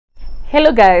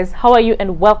Hello guys, how are you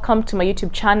and welcome to my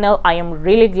YouTube channel. I am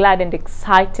really glad and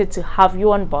excited to have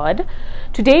you on board.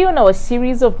 Today on our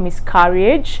series of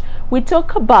miscarriage, we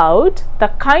talk about the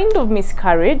kind of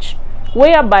miscarriage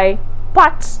whereby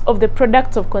parts of the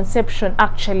product of conception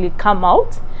actually come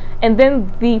out and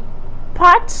then the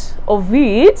part of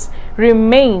it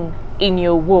remain in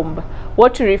your womb,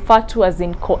 what we refer to as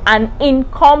an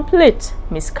incomplete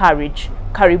miscarriage.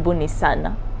 Karibuni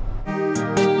sana.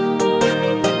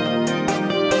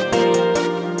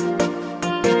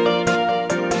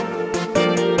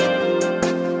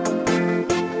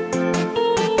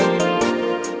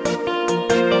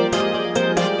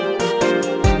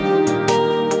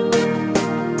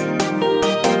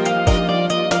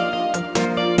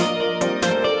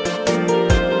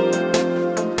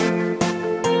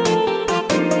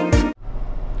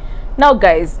 Now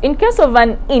guys, in case of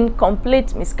an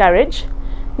incomplete miscarriage,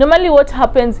 normally what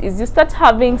happens is you start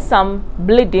having some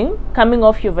bleeding coming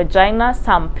off your vagina,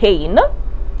 some pain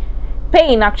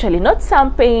actually, not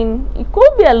some pain, it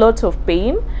could be a lot of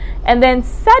pain, and then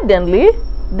suddenly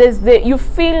you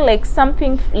feel like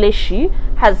something fleshy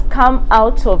has come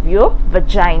out of your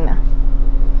vagina.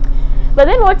 But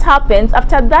then what happens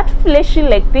after that fleshy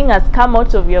like thing has come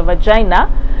out of your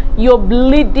vagina? Your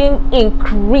bleeding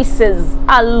increases,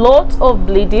 a lot of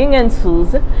bleeding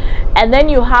ensues, and then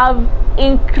you have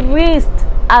increased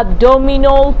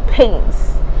abdominal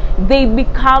pains. They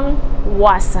become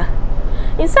worse.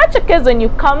 In such a case, when you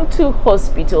come to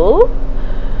hospital,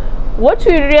 what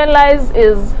we realize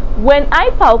is when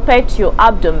I palpate your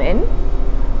abdomen,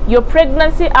 your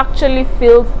pregnancy actually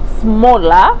feels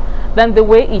smaller than the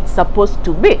way it's supposed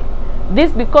to be.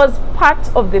 This because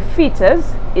part of the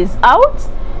fetus is out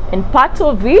and part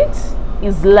of it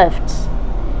is left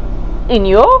in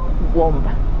your womb.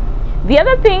 The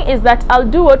other thing is that I'll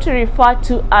do what we refer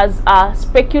to as a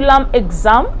speculum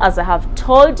exam, as I have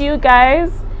told you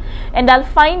guys, and I'll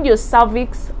find your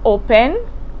cervix open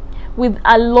with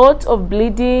a lot of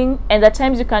bleeding, and at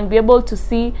times you can be able to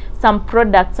see some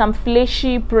products, some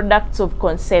fleshy products of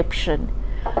conception.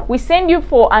 We send you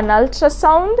for an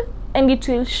ultrasound and it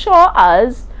will show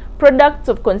us products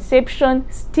of conception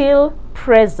still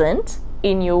present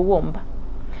in your womb.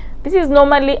 This is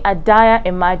normally a dire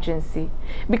emergency,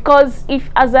 because if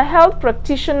as a health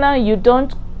practitioner you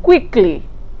don't quickly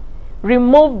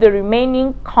remove the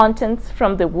remaining contents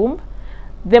from the womb,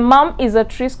 the mom is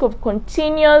at risk of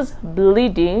continuous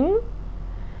bleeding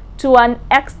to an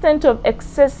extent of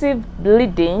excessive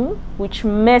bleeding which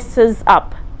messes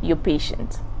up your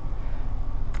patient.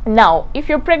 Now, if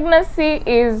your pregnancy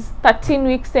is 13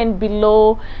 weeks and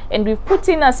below and we've put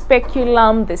in a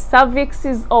speculum, the cervix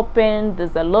is open,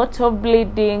 there's a lot of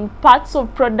bleeding, parts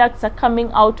of products are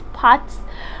coming out, parts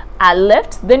are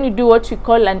left, then you do what we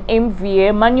call an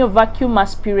MVA, manual vacuum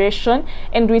aspiration,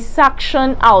 and we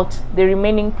suction out the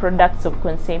remaining products of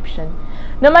conception.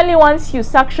 Normally, once you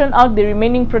suction out the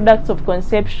remaining products of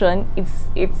conception,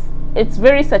 it's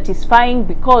very satisfying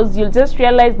because you'll just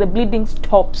realize the bleeding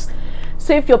stops.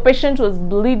 So if your patient was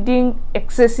bleeding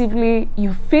excessively,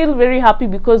 you feel very happy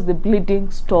because the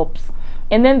bleeding stops,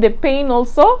 and then the pain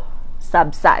also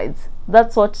subsides.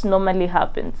 That's what normally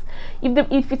happens.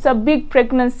 If it's a big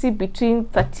pregnancy between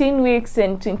 13 weeks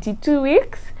and 22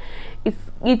 weeks,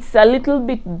 it's a little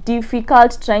bit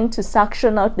difficult trying to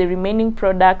suction out the remaining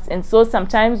products, and so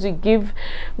sometimes we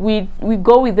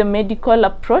go with the medical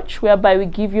approach whereby we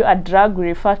give you a drug we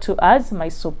refer to as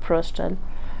misoprostol.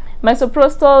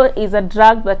 Misoprostol is a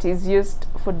drug that is used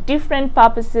for different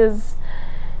purposes,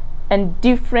 and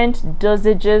different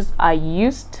dosages are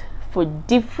used for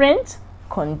different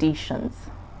conditions.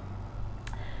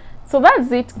 So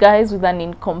that's it guys with an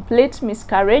incomplete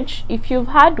miscarriage. If you've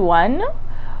had one,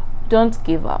 don't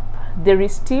give up. There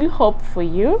is still hope for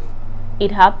you.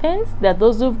 It happens. There are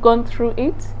those who've gone through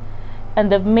it and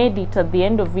they've made it. At the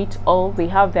end of it all, they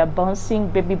have their bouncing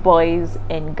baby boys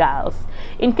and girls.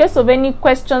 In case of any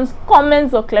questions,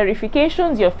 comments or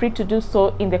clarifications, you're free to do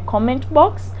so in the comment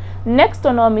box. Next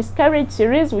on our miscarriage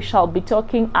series, we shall be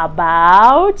talking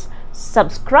about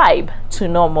subscribe to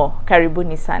know more.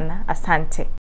 Karibuni sana. Asante.